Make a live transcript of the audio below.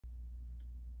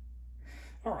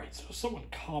All right, so someone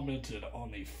commented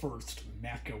on the first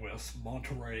macOS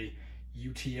Monterey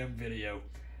UTM video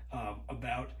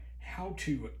about how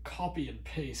to copy and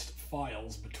paste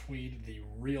files between the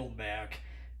real Mac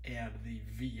and the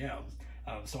VM.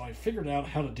 So I figured out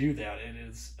how to do that. It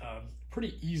is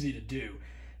pretty easy to do.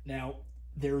 Now,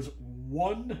 there's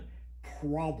one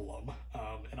problem,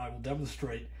 and I will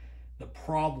demonstrate the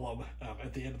problem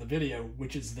at the end of the video,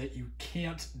 which is that you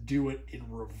can't do it in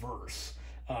reverse.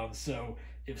 So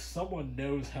if someone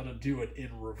knows how to do it in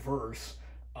reverse,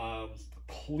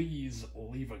 please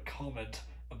leave a comment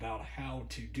about how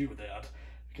to do that,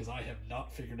 because I have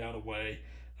not figured out a way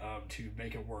to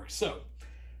make it work. So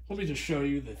let me just show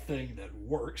you the thing that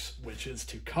works, which is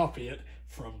to copy it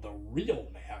from the real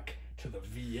Mac to the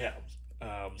VM.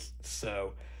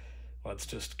 So let's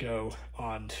just go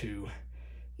on to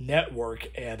network,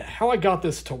 and how I got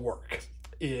this to work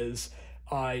is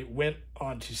I went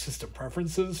on to system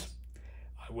preferences,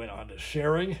 I went on to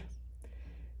sharing,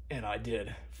 and I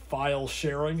did file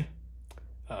sharing.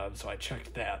 So I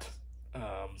checked that.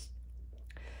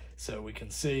 So we can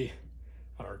see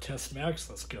on our test Macs,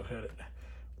 let's go ahead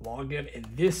and log in, and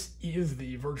this is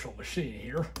the virtual machine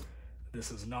here.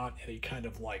 This is not any kind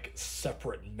of like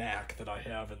separate Mac that I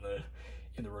have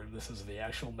in the room. This is the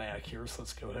actual Mac here. So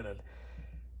let's go ahead and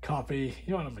copy.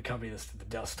 You know what? I'm going to copy this to the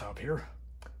desktop here.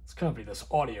 Let's copy this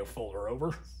audio folder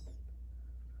over.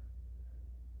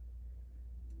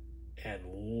 And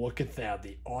look at that.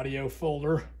 The audio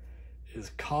folder is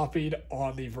copied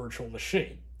on the virtual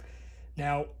machine.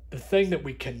 Now, the thing that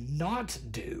we cannot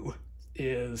do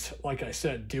is, like I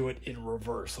said, do it in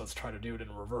reverse. Let's try to do it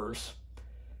in reverse.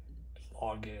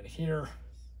 Log in here.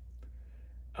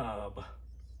 Come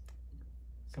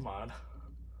on.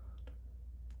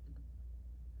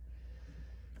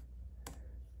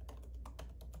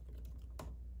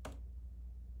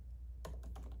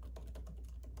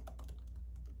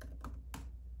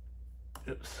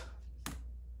 Oops.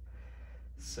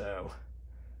 So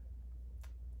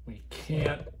we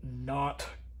can't not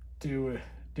do it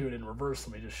in reverse.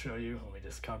 Let me just show you. Let me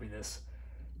just copy this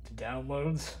to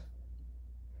downloads,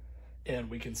 and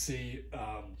we can see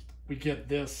we get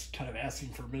this kind of asking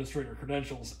for administrator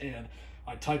credentials, and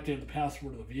I typed in the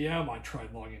password of the VM. I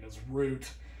tried logging as root.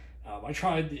 I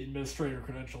tried the administrator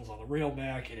credentials on the real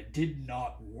Mac, and it did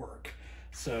not work.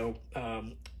 So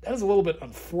that is a little bit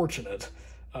unfortunate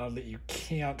that you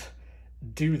can't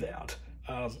do that.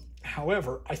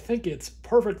 However, I think it's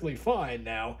perfectly fine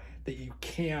now that you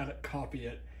can copy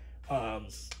it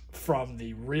from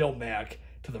the real Mac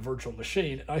to the virtual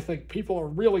machine. And I think people are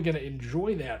really going to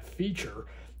enjoy that feature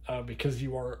because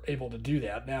you are able to do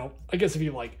that. Now, I guess if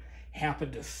you like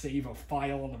happen to save a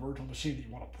file on the virtual machine that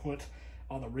you want to put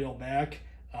on the real Mac,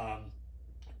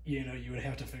 you know, you would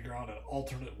have to figure out an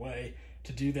alternate way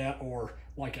to do that. Or,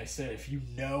 like I said, if you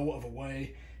know of a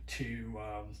way to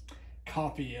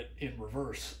copy it in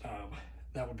reverse,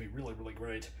 that would be really, really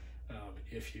great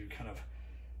if you kind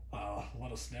of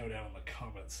let us know down in the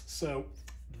comments. So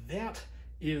that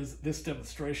is this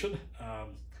demonstration,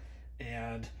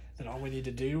 and then all we need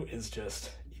to do is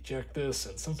just eject this,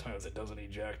 and sometimes it doesn't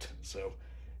eject. So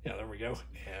yeah, there we go.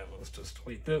 And let's just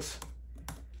delete this.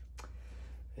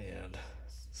 And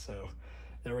so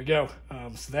there we go.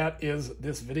 So that is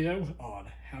this video on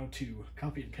how to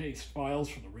copy and paste files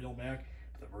from the real Mac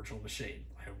to the virtual machine.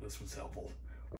 I hope this was helpful.